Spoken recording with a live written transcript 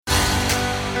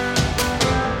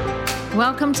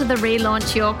Welcome to the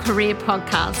Relaunch Your Career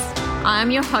podcast.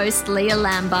 I'm your host, Leah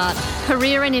Lambert,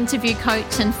 career and interview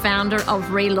coach and founder of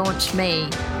Relaunch Me,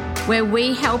 where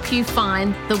we help you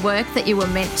find the work that you were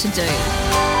meant to do.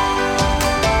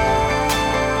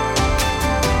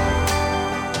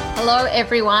 Hello,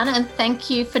 everyone, and thank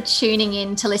you for tuning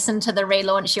in to listen to the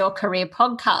Relaunch Your Career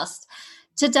podcast.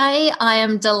 Today, I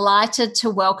am delighted to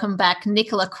welcome back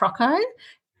Nicola Crocco,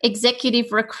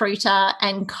 executive recruiter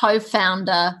and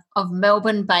co-founder of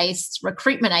Melbourne-based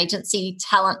recruitment agency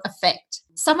Talent Effect.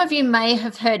 Some of you may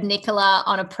have heard Nicola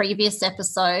on a previous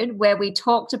episode where we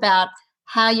talked about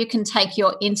how you can take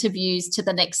your interviews to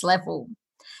the next level.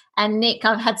 And Nick,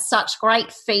 I've had such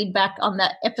great feedback on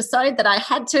that episode that I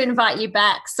had to invite you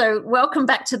back. So welcome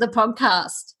back to the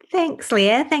podcast. Thanks,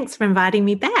 Leah. Thanks for inviting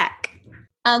me back.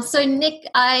 So Nick,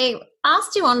 I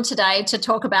asked you on today to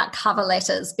talk about cover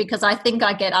letters because I think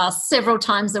I get asked several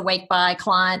times a week by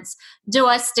clients, do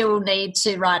I still need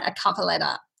to write a cover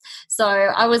letter? So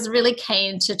I was really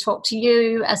keen to talk to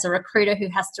you as a recruiter who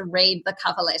has to read the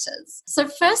cover letters. So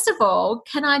first of all,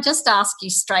 can I just ask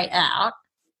you straight out,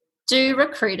 do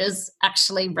recruiters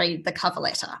actually read the cover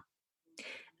letter?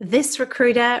 This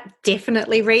recruiter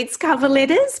definitely reads cover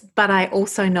letters, but I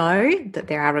also know that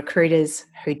there are recruiters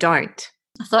who don't.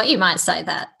 I thought you might say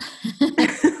that.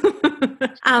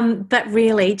 But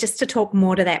really, just to talk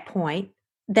more to that point,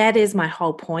 that is my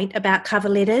whole point about cover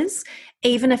letters.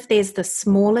 Even if there's the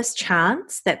smallest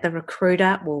chance that the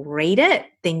recruiter will read it,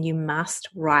 then you must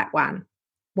write one.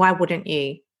 Why wouldn't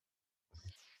you?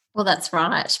 Well, that's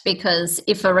right, because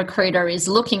if a recruiter is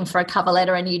looking for a cover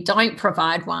letter and you don't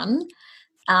provide one,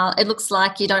 it looks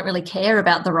like you don't really care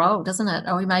about the role, doesn't it?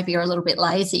 Or maybe you're a little bit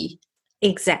lazy.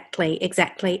 Exactly.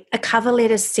 A cover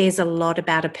letter says a lot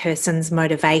about a person's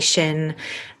motivation,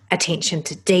 attention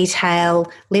to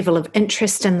detail, level of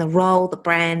interest in the role, the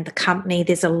brand, the company.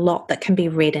 There's a lot that can be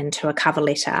read into a cover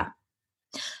letter.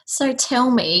 So tell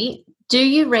me, do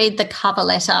you read the cover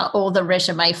letter or the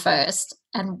resume first,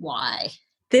 and why?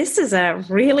 This is a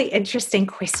really interesting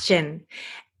question.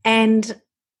 And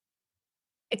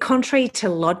contrary to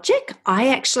logic, I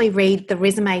actually read the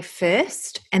resume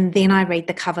first and then I read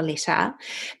the cover letter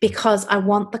because I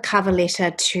want the cover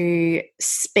letter to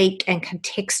speak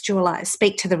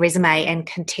to the resume and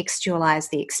contextualize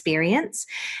the experience.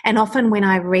 And often when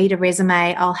I read a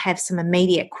resume, I'll have some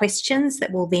immediate questions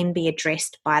that will then be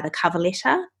addressed by the cover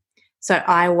letter. So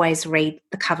I always read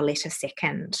the cover letter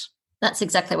second. That's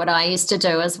exactly what I used to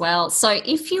do as well. So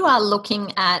if you are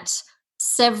looking at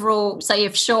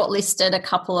you've shortlisted a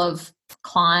couple of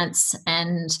clients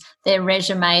and their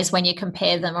resumes, when you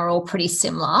compare them, are all pretty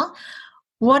similar.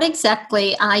 What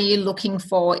exactly are you looking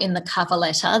for in the cover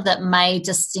letter that may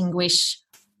distinguish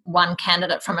one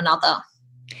candidate from another?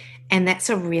 And that's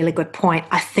a really good point.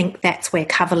 I think that's where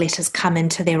cover letters come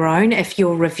into their own. If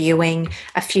you're reviewing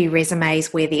a few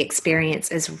resumes where the experience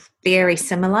is very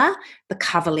similar, the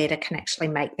cover letter can actually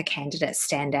make the candidate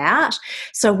stand out.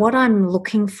 So what I'm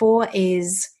looking for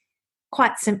is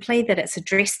quite simply that it's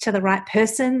addressed to the right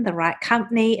person, the right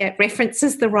company, it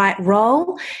references the right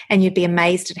role, and you'd be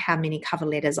amazed at how many cover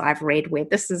letters I've read where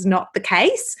this is not the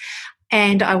case.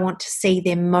 And I want to see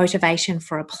their motivation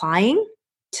for applying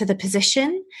to the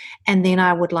position, and then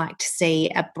I would like to see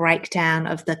a breakdown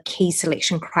of the key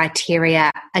selection criteria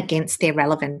against their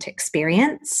relevant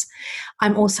experience.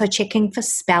 I'm also checking for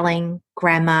spelling,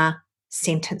 grammar,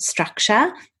 sentence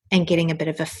structure, and getting a bit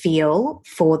of a feel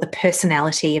for the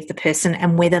personality of the person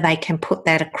and whether they can put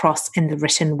that across in the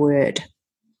written word.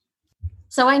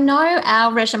 So I know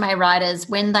our resume writers,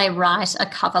 when they write a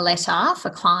cover letter for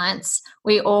clients,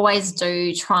 we always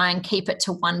do try and keep it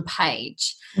to one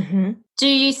page. Mm-hmm. Do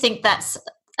you think that's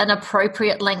an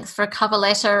appropriate length for a cover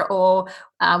letter, or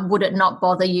would it not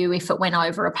bother you if it went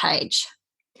over a page?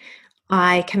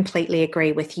 I completely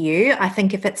agree with you. I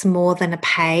think if it's more than a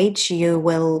page, you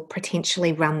will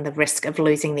potentially run the risk of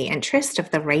losing the interest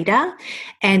of the reader.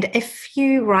 And if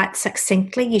you write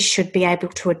succinctly, you should be able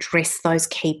to address those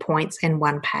key points in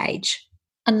one page.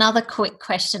 Another quick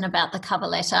question about the cover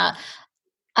letter.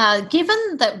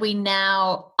 Given that we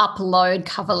now upload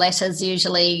cover letters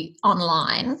usually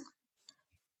online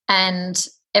and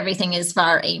everything is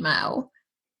via email,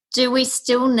 do we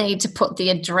still need to put the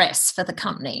address for the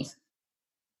company?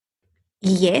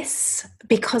 Yes,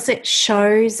 because it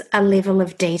shows a level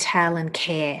of detail and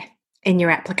care in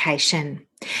your application.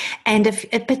 And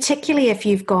particularly if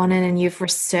you've gone in and you've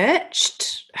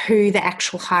researched who the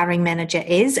actual hiring manager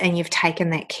is and you've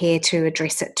taken that care to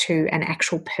address it to an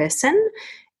actual person,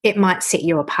 it might set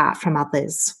you apart from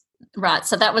others. Right.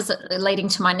 So that was leading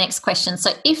to my next question.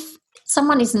 So if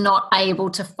someone is not able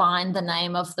to find the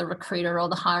name of the recruiter or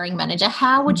the hiring manager,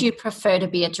 how would you prefer to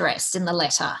be addressed in the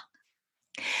letter?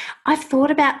 I've thought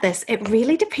about this. It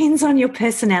really depends on your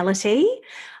personality.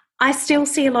 I still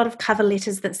see a lot of cover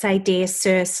letters that say Dear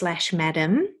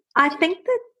Sir/Madam. I think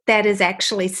that is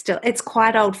actually still, it's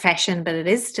quite old fashioned, but it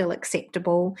is still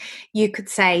acceptable. You could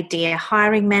say Dear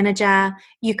Hiring Manager.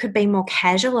 You could be more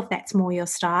casual if that's more your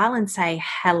style and say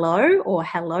hello or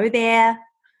hello there.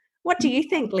 What do you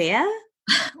think, Leah?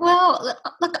 Well,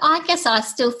 look, I guess I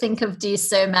still think of Dear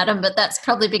Sir, Madam, but that's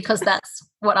probably because that's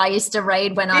what I used to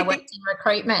read when I worked in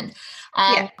recruitment.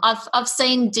 And I've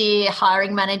seen Dear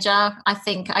Hiring Manager.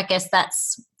 I guess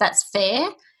that's fair.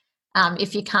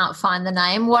 If you can't find the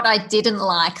name. What I didn't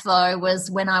like, though, was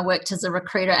when I worked as a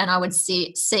recruiter and I would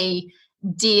see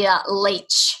Dear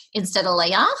Leach instead of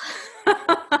Leah.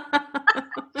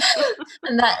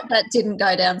 And that didn't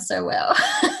go down so well.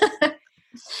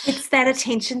 It's that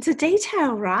attention to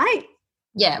detail, right?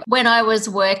 Yeah. When I was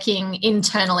working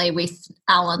internally with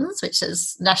Allens, which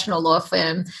is a national law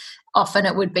firm, often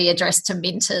it would be addressed to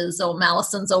Minters or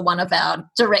Mallisons or one of our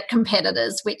direct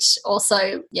competitors, which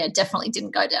also, definitely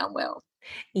didn't go down well.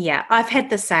 Yeah, I've had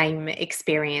the same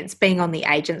experience being on the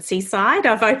agency side.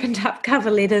 I've opened up cover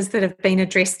letters that have been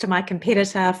addressed to my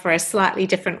competitor for a slightly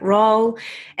different role,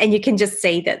 and you can just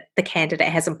see that the candidate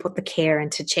hasn't put the care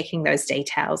into checking those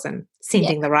details and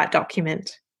sending the right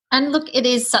document. And look, it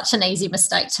is such an easy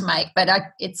mistake to make, but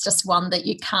it's just one that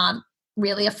you can't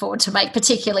really afford to make,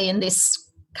 particularly in this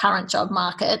current job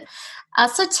market.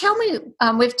 So tell me,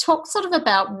 we've talked sort of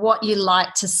about what you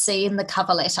like to see in the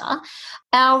cover letter.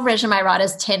 Our resume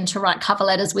writers tend to write cover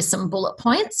letters with some bullet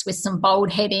points, with some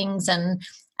bold headings and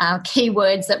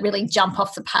keywords that really jump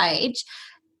off the page.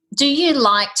 Do you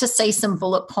like to see some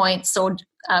bullet points, or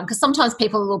because sometimes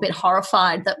people are a little bit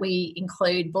horrified that we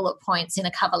include bullet points in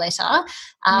a cover letter,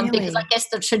 because I guess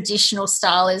the traditional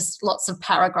style is lots of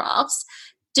paragraphs.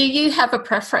 Do you have a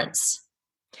preference?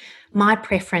 My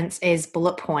preference is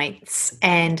bullet points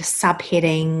and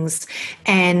subheadings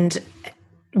and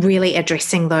really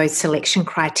addressing those selection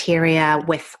criteria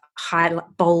with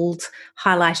bold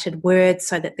highlighted words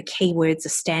so that the keywords are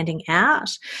standing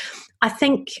out. I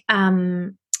think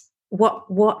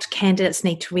what candidates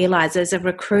need to realise is a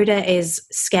recruiter is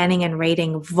scanning and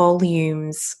reading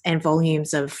volumes and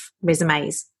volumes of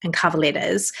resumes and cover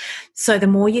letters. So the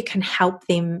more you can help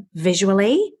them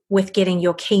visually with getting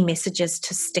your key messages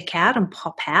to stick out and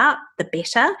pop out, the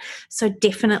better. So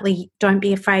definitely don't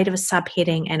be afraid of a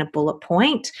subheading and a bullet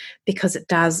point, because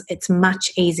it's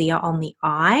much easier on the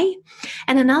eye.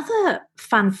 And another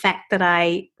fun fact that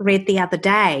I read the other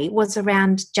day was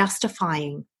around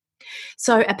justifying.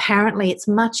 So apparently it's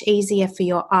much easier for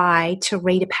your eye to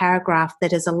read a paragraph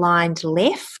that is aligned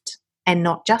left and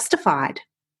not justified,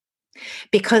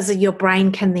 because your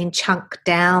brain can then chunk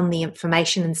down the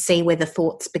information and see where the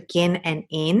thoughts begin and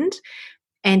end.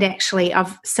 And actually,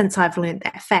 since I've learned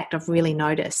that fact, I've really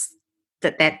noticed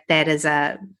that is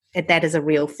a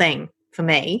real thing for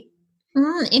me.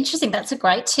 Interesting. That's a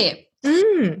great tip.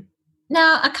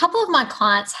 Now, a couple of my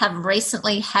clients have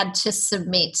recently had to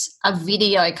submit a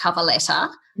video cover letter,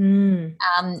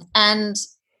 and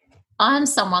I'm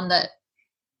someone that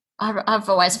I've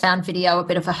always found video a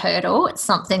bit of a hurdle. It's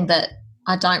something that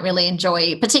I don't really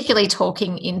enjoy, particularly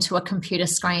talking into a computer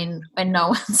screen when no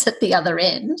one's at the other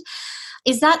end.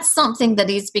 Is that something that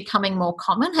is becoming more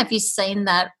common? Have you seen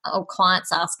that, or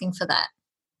clients asking for that?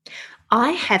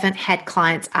 I haven't had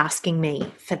clients asking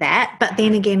me for that, but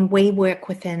then again, we work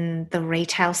within the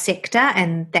retail sector,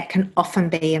 and that can often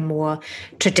be a more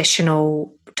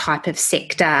traditional type of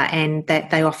sector, and that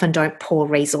they often don't pour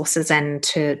resources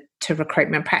into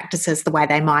recruitment practices the way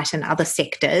they might in other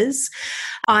sectors.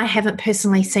 I haven't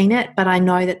personally seen it, but I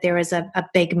know that there is a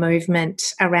big movement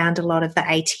around a lot of the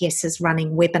ATSs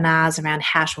running webinars around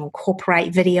how to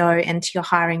incorporate video into your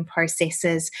hiring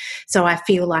processes. So I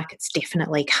feel like it's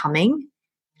definitely coming,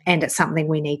 and it's something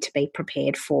we need to be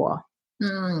prepared for.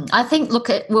 I think, look,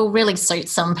 it will really suit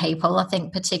some people. I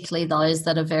think particularly those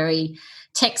that are very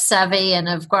tech savvy and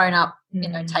have grown up,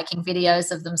 taking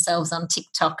videos of themselves on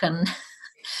TikTok. And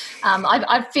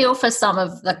I feel for some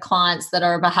of the clients that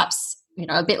are perhaps,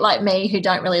 a bit like me, who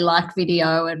don't really like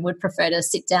video and would prefer to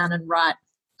sit down and write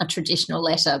a traditional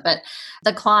letter. But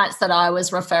the clients that I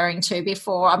was referring to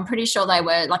before, I'm pretty sure they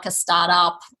were like a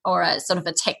startup or a sort of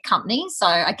a tech company. So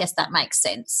I guess that makes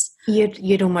sense.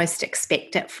 You'd almost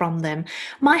expect it from them.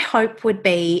 My hope would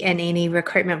be in any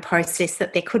recruitment process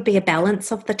that there could be a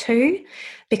balance of the two,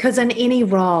 because in any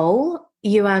role,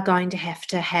 you are going to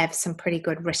have some pretty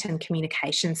good written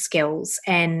communication skills,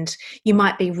 and you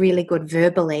might be really good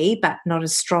verbally but not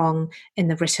as strong in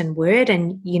the written word,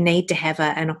 and you need to have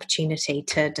an opportunity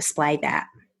to display that.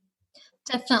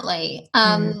 Definitely.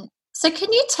 So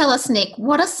can you tell us, Nick,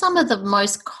 what are some of the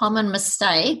most common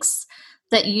mistakes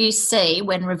that you see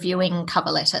when reviewing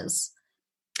cover letters?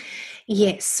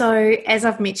 Yes, so as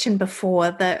I've mentioned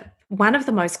before, one of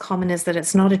the most common is that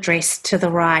it's not addressed to the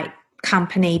right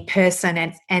company, person,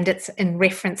 and it's in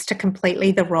reference to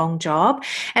completely the wrong job.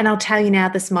 And I'll tell you now,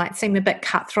 this might seem a bit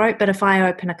cutthroat, but if I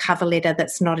open a cover letter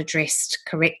that's not addressed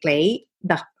correctly,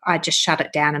 I just shut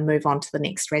it down and move on to the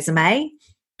next resume,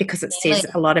 because it says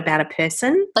a lot about a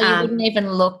person. So you wouldn't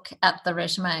even look at the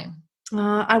resume?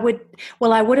 I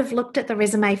would have looked at the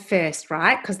resume first,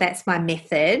 right? Because that's my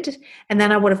method. And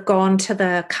then I would have gone to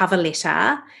the cover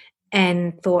letter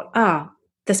and thought, oh,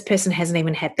 this person hasn't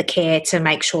even had the care to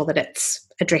make sure that it's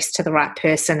addressed to the right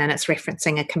person and it's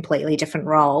referencing a completely different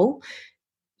role.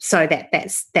 So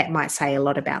that might say a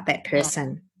lot about that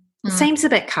person. Yeah. It seems a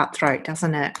bit cutthroat,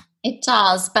 doesn't it? It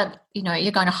does, but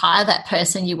you're going to hire that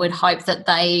person. You would hope that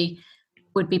they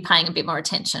would be paying a bit more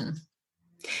attention.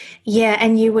 Yeah,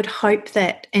 and you would hope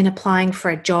that in applying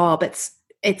for a job,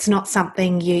 it's not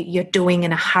something you're doing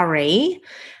in a hurry.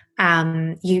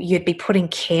 You'd be putting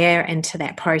care into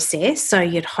that process, so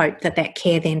you'd hope that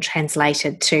care then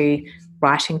translated to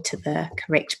writing to the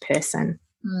correct person.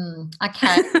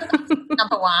 Okay, so that's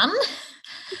number one.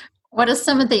 What are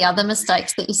some of the other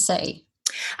mistakes that you see?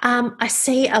 I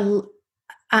see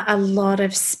a lot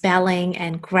of spelling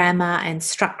and grammar and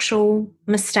structural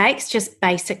mistakes, just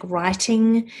basic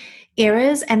writing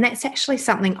errors, and that's actually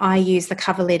something I use the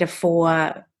cover letter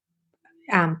for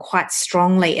quite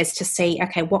strongly, is to see,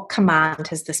 okay, what command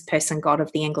has this person got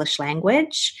of the English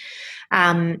language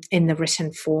in the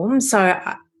written form. So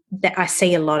I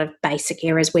see a lot of basic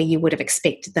errors where you would have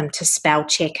expected them to spell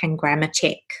check and grammar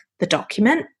check the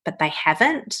document, but they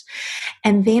haven't.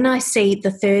 And then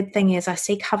the third thing is I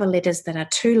see cover letters that are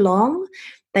too long.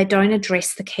 They don't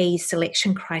address the key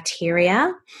selection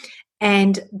criteria,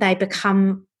 and they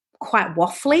become quite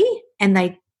waffly, and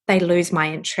they lose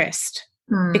my interest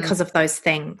because of those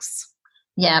things.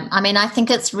 Yeah, I think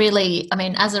it's really,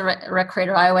 as a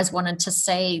recruiter, I always wanted to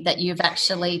see that you've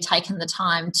actually taken the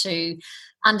time to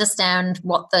understand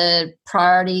what the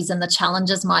priorities and the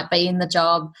challenges might be in the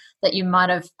job, that you might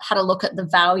have had a look at the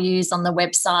values on the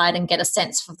website and get a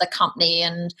sense of the company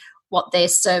and what their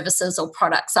services or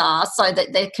products are, so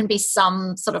that there can be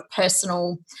some sort of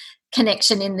personal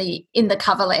connection in the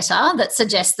cover letter that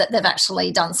suggests that they've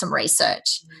actually done some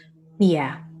research.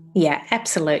 Yeah,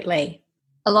 absolutely.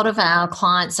 A lot of our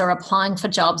clients are applying for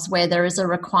jobs where there is a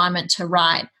requirement to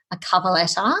write a cover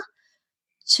letter,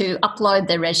 to upload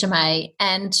their resume,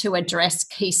 and to address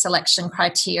key selection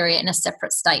criteria in a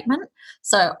separate statement.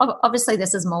 So obviously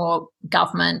this is more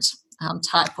government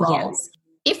type roles.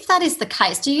 Yeah. If that is the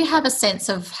case, do you have a sense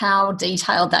of how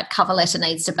detailed that cover letter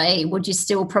needs to be? Would you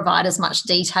still provide as much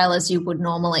detail as you would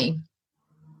normally?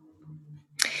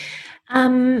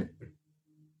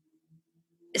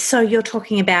 So you're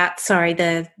talking about,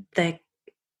 the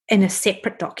in a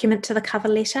separate document to the cover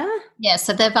letter? Yeah,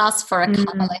 so they've asked for a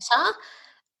cover letter,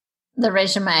 the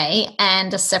resume,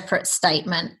 and a separate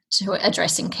statement to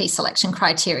addressing key selection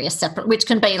criteria separate, which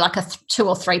can be like a 2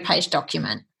 or 3 page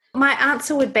document. My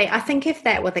answer would be, I think if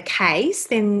that were the case,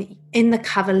 then in the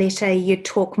cover letter you'd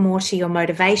talk more to your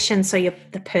motivation, so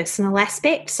the personal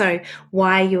aspect, so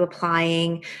why are you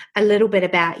applying, a little bit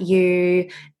about you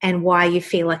and why you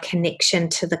feel a connection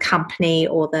to the company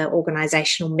or the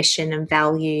organisational mission and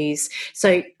values.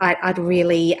 So I'd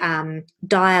really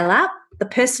dial up the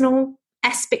personal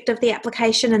aspect of the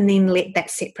application and then let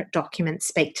that separate document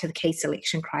speak to the key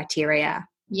selection criteria.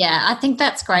 Yeah, I think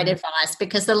that's great advice,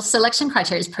 because the selection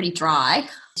criteria is pretty dry.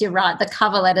 You're right, the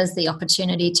cover letter is the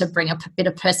opportunity to bring a bit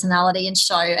of personality and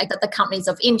show that the company's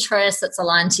of interest, that's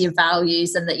aligned to your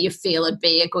values, and that you feel it'd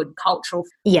be a good cultural.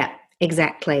 Yeah,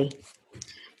 exactly.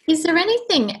 Is there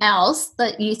anything else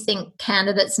that you think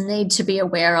candidates need to be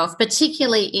aware of,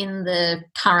 particularly in the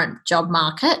current job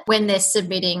market, when they're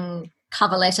submitting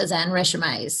cover letters and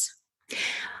resumes?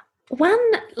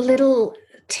 One little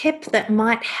tip that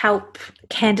might help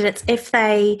candidates, if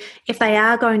they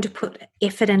are going to put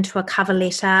effort into a cover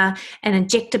letter and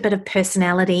inject a bit of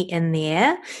personality in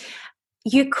there,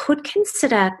 you could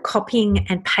consider copying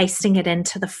and pasting it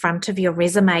into the front of your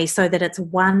resume so that it's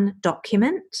one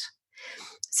document,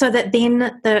 so that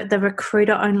then the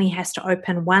recruiter only has to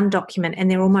open one document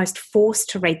and they're almost forced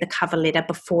to read the cover letter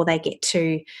before they get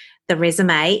to the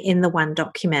resume in the one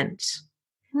document.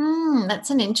 That's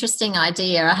an interesting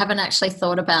idea. I haven't actually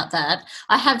thought about that.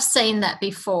 I have seen that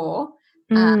before.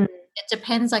 It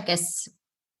depends, I guess.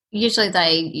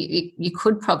 Usually you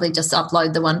could probably just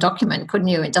upload the one document, couldn't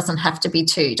you? It doesn't have to be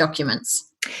 2 documents.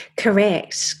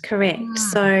 Correct.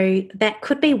 So that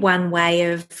could be one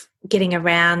way of getting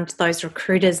around those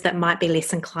recruiters that might be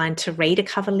less inclined to read a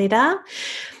cover letter.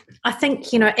 I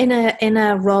think, in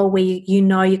a role where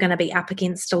you're going to be up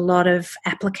against a lot of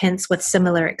applicants with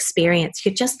similar experience,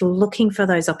 you're just looking for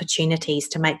those opportunities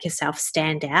to make yourself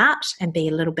stand out and be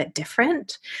a little bit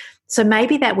different. So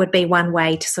maybe that would be one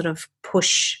way to sort of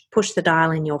push the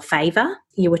dial in your favour.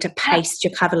 You were to paste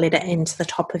your cover letter into the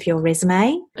top of your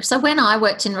resume. So when I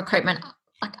worked in recruitment,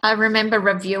 I remember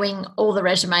reviewing all the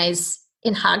resumes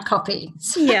in hard copy.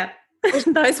 Yeah,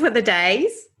 those were the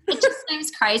days. It just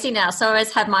seems crazy now. So I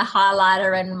always had my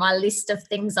highlighter and my list of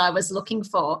things I was looking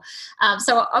for.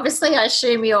 So obviously I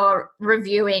assume you're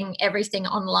reviewing everything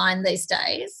online these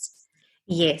days.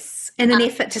 Yes, in an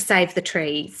effort to save the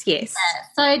trees, yes.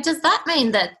 Yeah. So does that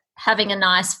mean that having a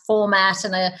nice format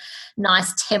and a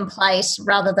nice template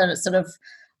rather than it sort of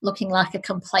looking like a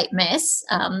complete mess,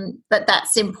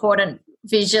 that's important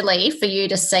visually for you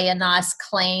to see a nice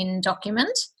clean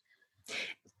document?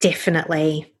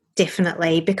 Definitely,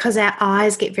 because our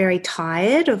eyes get very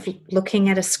tired of looking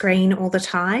at a screen all the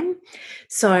time.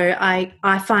 So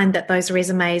I find that those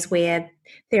resumes where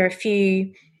there are a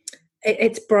few,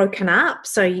 it's broken up,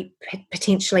 so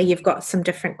potentially you've got some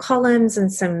different columns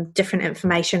and some different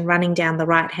information running down the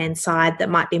right-hand side that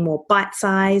might be more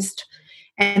bite-sized,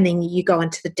 and then you go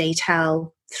into the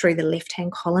detail through the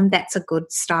left-hand column. That's a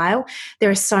good style.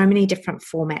 There are so many different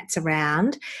formats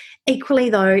around. Equally,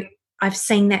 though, I've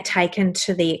seen that taken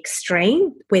to the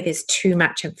extreme where there's too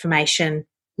much information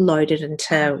loaded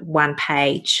into one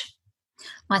page.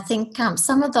 I think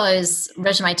some of those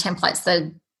resume templates,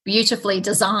 they're beautifully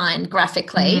designed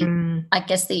graphically. I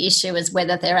guess the issue is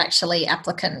whether they're actually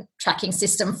applicant tracking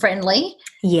system friendly.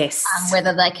 Yes.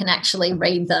 Whether they can actually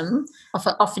read them.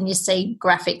 Often you see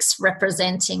graphics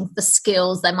representing the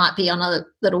skills. They might be on a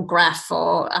little graph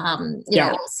or,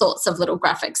 all sorts of little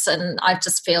graphics. And I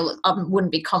just feel I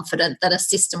wouldn't be confident that a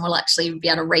system will actually be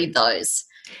able to read those.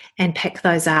 And pick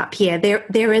those up. Yeah,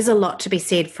 there is a lot to be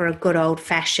said for a good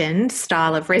old-fashioned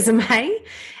style of resume,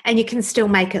 and you can still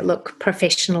make it look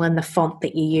professional in the font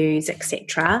that you use,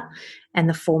 etc., and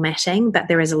the formatting, but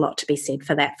there is a lot to be said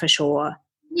for that for sure.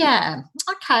 Yeah.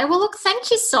 Okay. Well, look, thank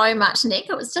you so much, Nick.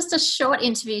 It was just a short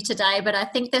interview today, but I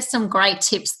think there's some great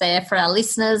tips there for our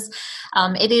listeners.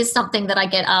 It is something that I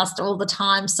get asked all the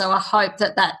time, so I hope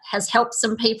that has helped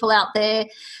some people out there.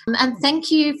 And thank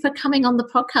you for coming on the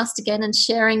podcast again and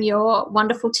sharing your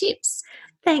wonderful tips.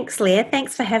 Thanks, Leah.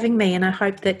 Thanks for having me, and I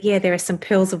hope that, there are some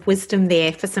pearls of wisdom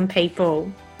there for some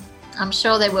people. I'm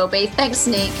sure there will be. Thanks,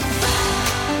 Nick.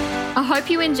 I hope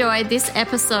you enjoyed this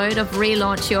episode of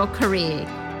Relaunch Your Career.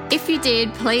 If you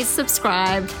did, please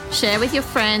subscribe, share with your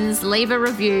friends, leave a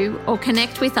review, or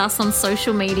connect with us on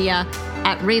social media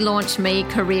at Relaunch Me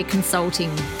Career Consulting.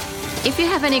 If you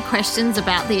have any questions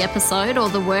about the episode or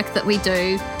the work that we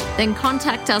do, then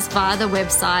contact us via the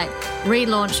website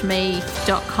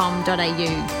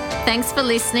relaunchme.com.au. Thanks for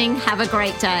listening. Have a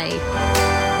great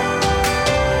day.